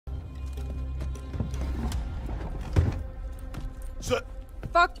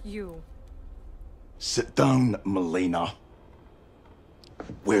Fuck you. Sit down, Milena.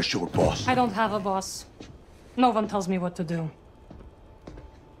 Where's your boss? I don't have a boss. No one tells me what to do.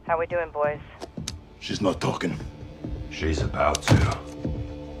 How we doing, boys? She's not talking. She's about to.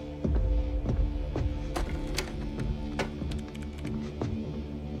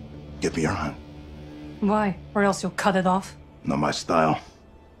 Give me your hand. Why? Or else you'll cut it off? Not my style.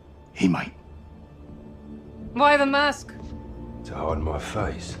 He might. Why the mask? To hide my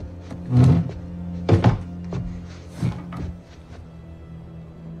face.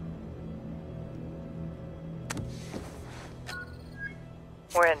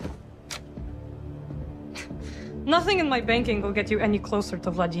 We're in. Nothing in my banking will get you any closer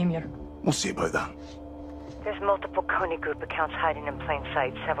to Vladimir. We'll see about that. There's multiple Kony Group accounts hiding in plain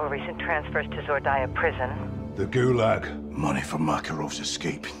sight. Several recent transfers to Zordaya prison. The Gulag. Money for Makarov's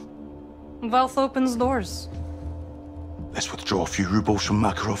escape. Wealth opens doors. Let's withdraw a few rubles from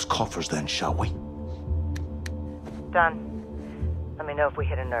Makarov's coffers then, shall we? Done. Let me know if we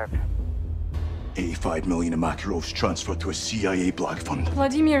hit a nerve. 85 million of Makarov's transferred to a CIA black fund.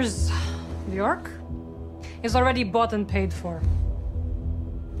 Vladimir's York is already bought and paid for.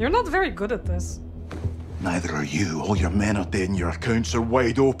 You're not very good at this. Neither are you. All your men are dead and your accounts are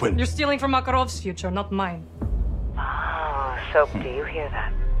wide open. You're stealing from Makarov's future, not mine. Oh, Soap, do you hear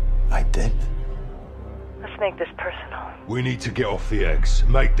that? I did. Let's make this personal. We need to get off the eggs.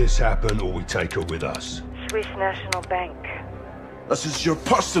 Make this happen or we take her with us. Swiss National Bank. This is your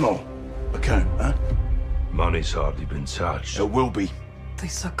personal account, huh? Money's hardly been touched. It will be. Ты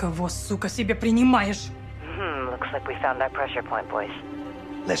за кого, сука, себе принимаешь? Looks like we found that pressure point, boys.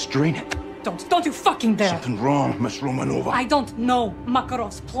 Let's drain it. Don't you fucking dare! Something wrong, Miss Romanova. I don't know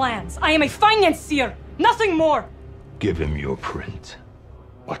Makarov's plans. I am a financier, nothing more! Give him your print.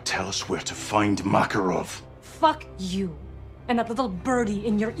 Or tell us where to find Makarov. Fuck you. And that little birdie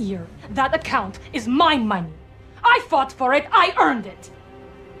in your ear. That account is my money. I fought for it, I earned it!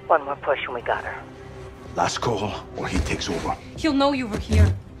 One more push and we got her. Last call, or he takes over. He'll know you were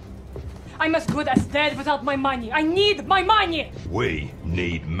here. I'm as good as dead without my money. I need my money! We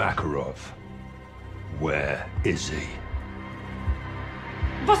need Makarov. Where is he?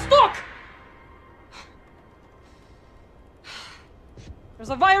 Vostok!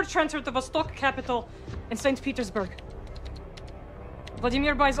 There's a wire transfer to Vostok capital in St. Petersburg.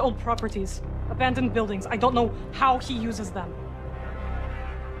 Vladimir buys old properties, abandoned buildings. I don't know how he uses them.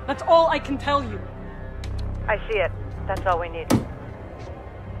 That's all I can tell you. I see it. That's all we need.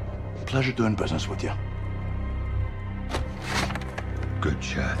 Pleasure doing business with you. Good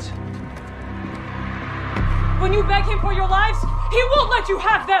chat. When you beg him for your lives, he won't let you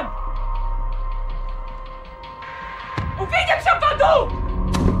have them! Увидимся в аду!